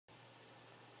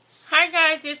Hi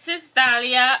guys, this is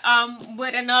Dahlia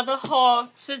with another haul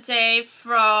today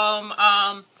from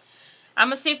I'm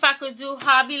gonna see if I could do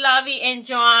Hobby Lobby and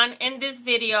Joann in this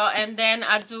video, and then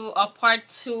I do a part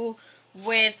 2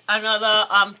 with another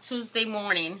Tuesday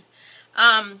morning.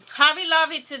 Hobby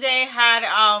Lobby today had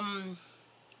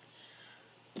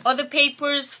other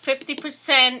papers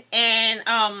 50%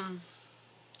 and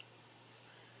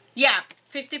yeah,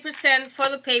 50% for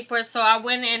the paper. So I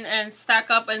went in and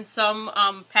stacked up in some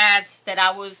pads that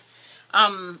I was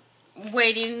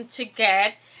waiting to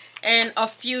get, and a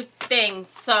few things.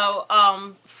 So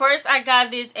first I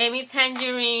got this Amy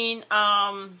Tangerine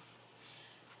die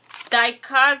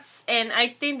cuts, and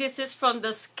I think this is from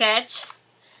the sketch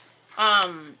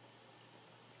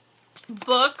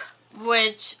book,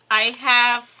 which I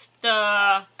have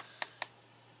the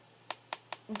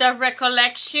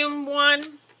recollection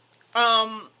one.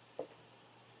 I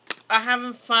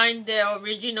haven't found the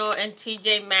original in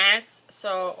TJ Maxx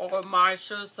or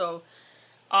Marshall, so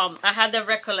I had the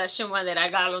recollection one that I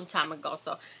got a long time ago.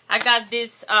 So I got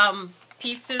these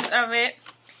pieces of it.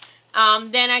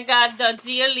 Then I got the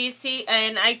Dear Lizzie,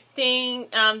 and I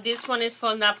think this one is for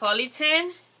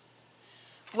Napolitan,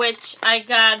 which I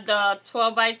got the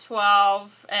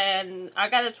 12x12, and I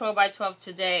got the 12x12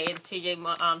 today in TJ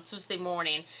Tuesday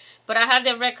morning. But I have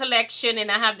the recollection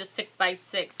and I have the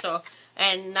 6x6. So,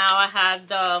 and now I have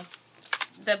the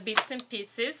bits and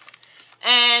pieces.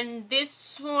 And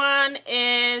this one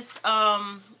is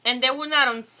and they were not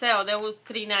on sale. They was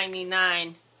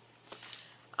 $3.99.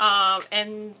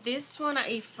 And this one,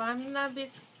 if I'm not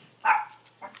mistaken,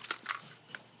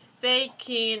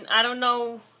 I don't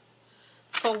know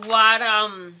for what.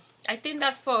 I think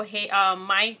that's for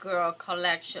My Girl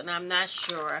collection. I'm not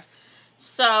sure.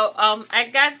 So I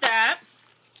got that.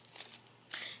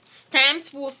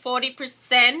 Stamps were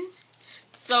 40%.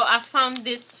 So I found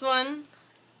this one.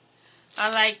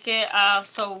 I like it.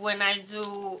 So when I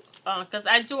do, because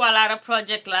I do a lot of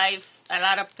Project Life, a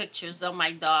lot of pictures of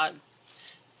my dog.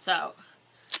 So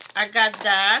I got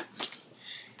that.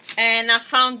 And I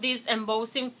found this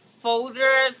embossing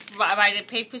folder by the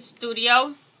Paper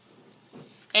Studio,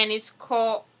 and it's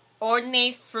called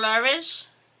Ornate Flourish,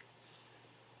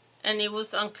 and it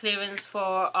was on clearance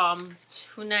for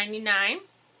 $2.99.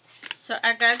 So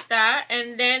I got that.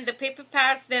 And then the paper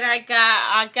pads that I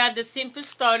got the Simple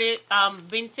Story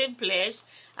Vintage Bliss.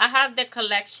 I have the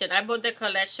collection. I bought the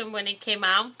collection when it came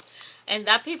out, and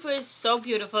that paper is so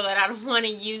beautiful that I don't want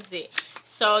to use it.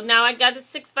 So now I got the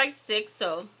 6x6,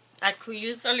 so I could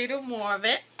use a little more of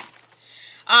it.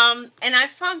 And I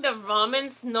found the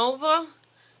Romance Nova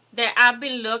that I've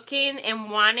been looking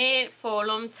and wanted for a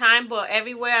long time, but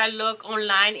everywhere I look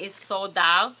online is sold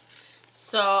out.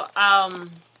 So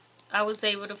I was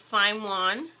able to find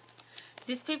one.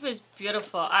 This paper is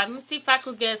beautiful. I'm gonna see if I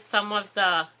could get some of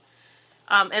the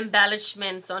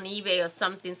embellishments on eBay or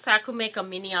something, so I could make a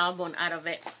mini album out of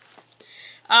it.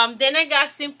 Then I got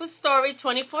Simple Story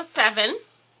 24/7.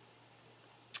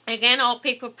 Again, all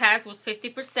paper pads was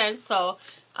 50%, so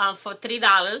for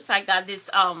 $3 I got this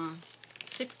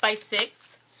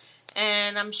 6x6,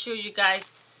 and I'm sure you guys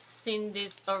seen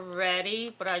this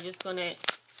already, but I'm just gonna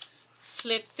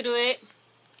flip through it.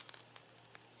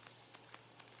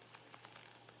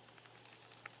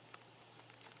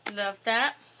 Love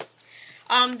that.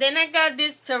 Then I got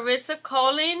this Teresa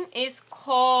Colin. It's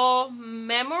called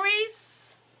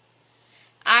Memories.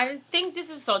 I think this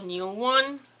is a new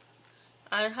one.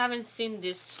 I haven't seen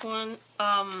this one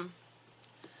a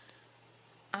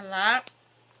lot.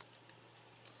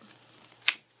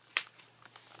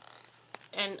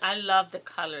 And I love the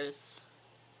colors.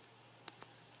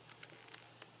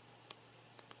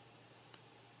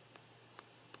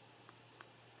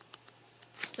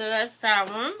 So that's that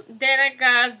one. Then I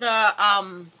got the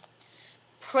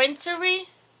Printery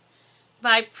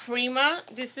by Prima.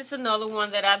 This is another one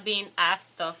that I've been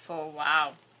after for a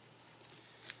while.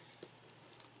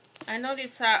 I know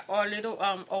these are all little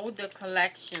older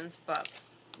collections, but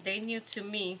they new to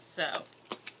me, so.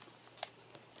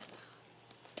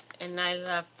 And I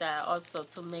love that also,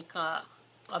 to make a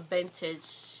vintage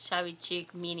shabby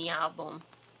chic mini album.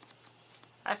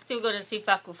 I'm still gonna see if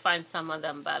I could find some of the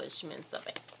embellishments of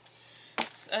it.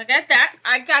 So I got that.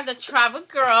 I got the Travel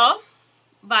Girl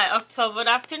by October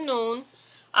Afternoon.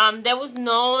 There was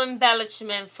no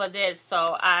embellishment for this,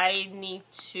 so I need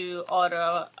to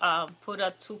order, put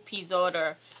a 2-piece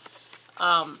order,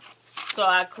 so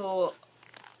I could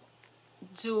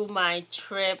do my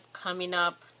trip coming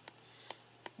up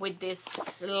with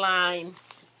this line.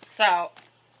 So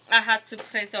I had to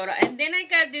place order. And then I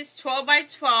got this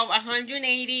 12x12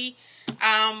 180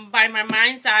 by My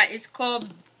Mind's Eye. It's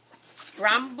called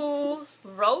Bamboo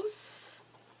Rose.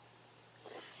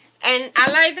 And I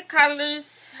like the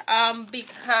colors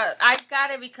because I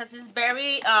got it because it's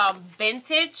very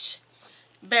vintage,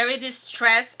 very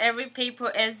distressed. Every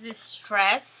paper is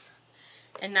distressed,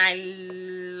 and I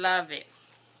love it.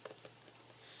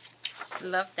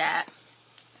 Love that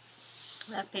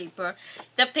paper.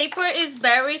 The paper is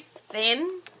very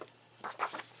thin.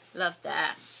 Love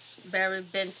that. Very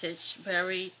vintage,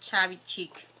 very chabby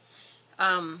chic.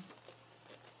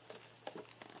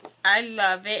 I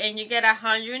love it. And you get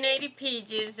 180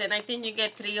 pages, and I think you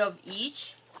get 3 of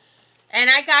each. And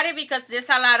I got it because there's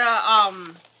a lot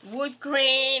of wood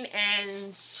grain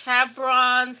and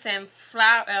chevrons and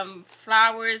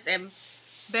flowers and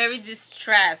very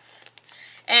distressed.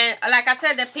 And like I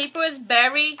said, the paper is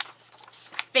very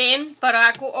thin, but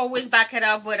I could always back it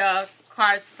up with a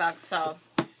cardstock. So,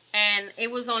 and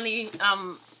it was only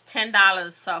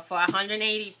 $10 so for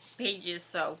 180 pages.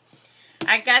 So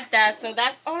I got that. So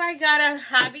that's all I got at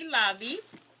Hobby Lobby.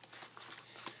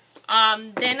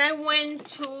 Then I went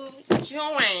to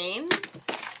Joann's,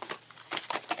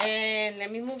 and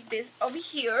let me move this over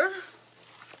here.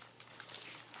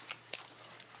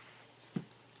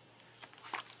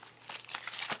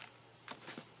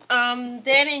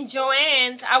 Then in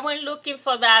Joann's, I went looking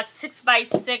for that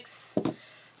 6x6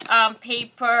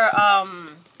 paper,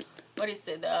 what is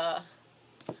it,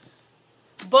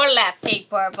 burlap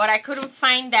paper, but I couldn't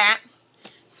find that.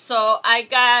 So I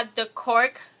got the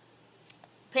cork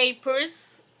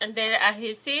papers and the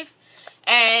adhesive,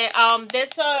 and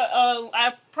there's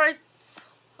I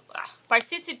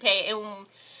participate in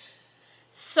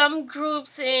some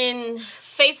groups in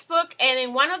Facebook, and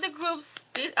in one of the groups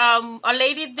a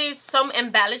lady did some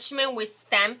embellishment with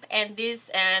stamp and this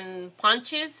and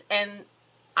punches, and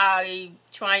I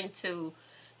trying to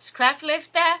scrap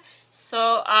lift that.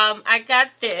 So I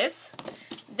got this.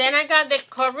 Then I got the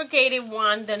corrugated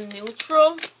one, the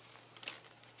neutral,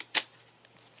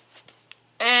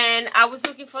 and I was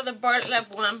looking for the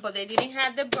burlap one, but they didn't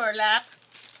have the burlap.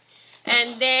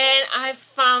 And then I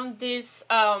found this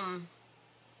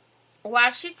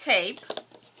washi tape,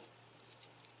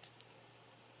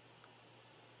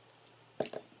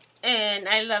 and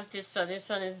I love this one. This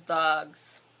one is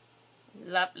dogs.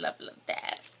 Love, love, love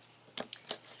that.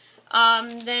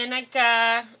 Then I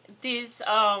got these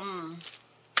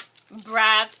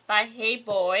brats by Hey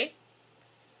Boy,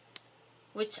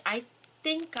 which I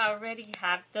think I already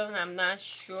have them. I'm not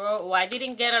sure. Well, I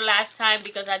didn't get it last time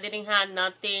because I didn't have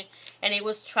nothing, and it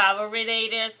was travel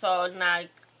related. So now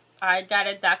I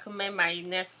gotta document my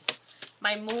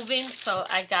moving, so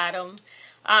I got them.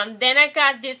 Then I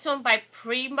got this one by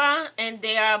Prima, and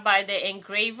they are by the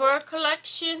Engraver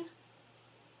collection.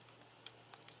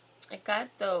 I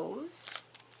got those.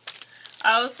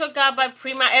 I also got by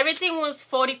Prima. Everything was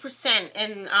 40%,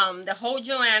 and the whole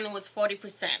Joann was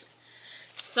 40%.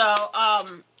 So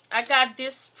I got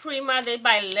this Prima. They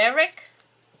by Lyric,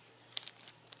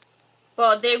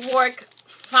 but they work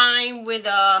fine with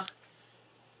a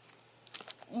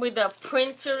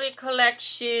printery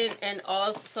collection, and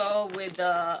also with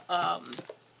the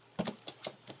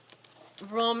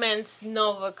romance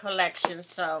novel collection.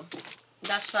 So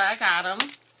that's why I got them.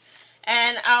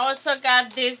 And I also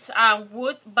got this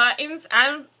wood buttons.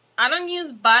 I don't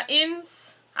use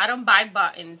buttons. I don't buy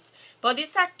buttons, but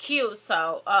these are cute.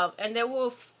 So and they were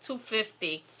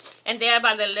 $2.50, and they are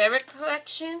by the Lyric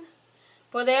collection,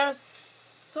 but they are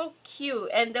so cute,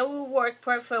 and they will work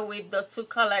perfect with the 2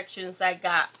 collections I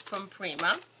got from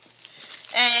Prima.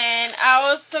 And I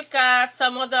also got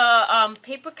some of the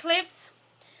paper clips.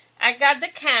 I got the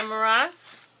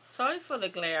cameras. Sorry for the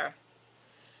glare.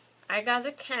 I got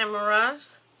the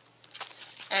cameras,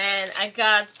 and I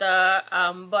got the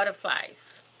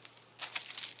butterflies.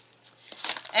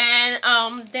 And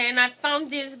then I found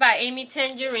this by Amy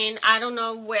Tangerine. I don't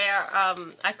know where.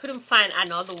 I couldn't find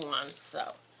another one,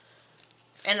 so.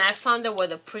 And I found it where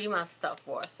the Prima stuff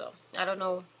was, so I don't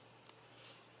know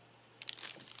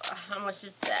how much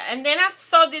is that. And then I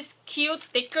saw these cute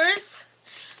stickers,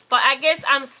 but I guess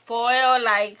I'm spoiled.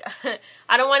 Like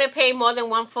I don't want to pay more than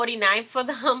 $1.49 for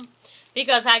them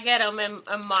because I get them in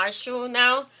Marshall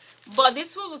now. But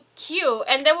this was cute,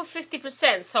 and they were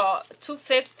 50%, so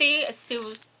 $2.50 is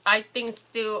still, I think,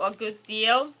 still a good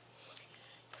deal.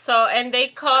 So, and they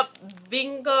caught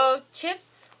bingo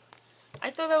chips.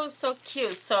 I thought that was so cute,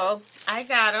 so I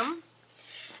got them.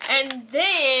 And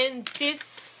then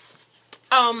this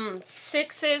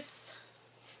 6s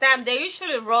stamp, they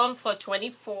usually run for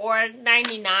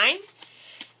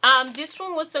 $24.99. This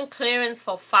one was on clearance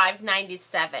for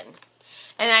 $5.97,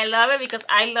 and I love it because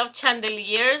I love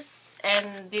chandeliers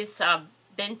and these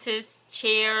vintage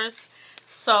chairs.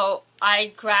 So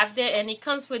I grabbed it, and it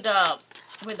comes with a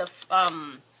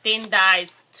thin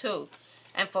dies too.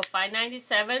 And for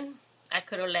 $5.97, I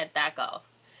could have let that go.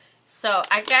 So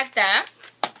I got that.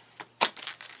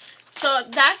 So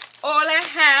that's all I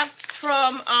have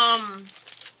from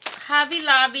Hobby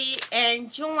Lobby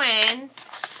and Joann's.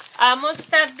 I'm gonna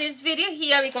stop this video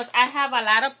here because I have a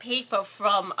lot of paper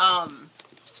from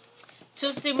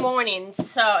Tuesday morning.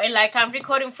 So, and like I'm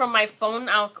recording from my phone,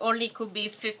 I only could be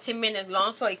 15 minutes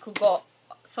long, so it could go,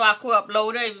 so I could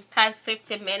upload it. If it past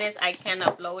 15 minutes, I can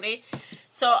upload it.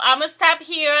 So I'm gonna stop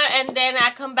here, and then I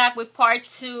come back with part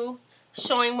 2,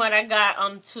 showing what I got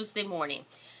on Tuesday morning.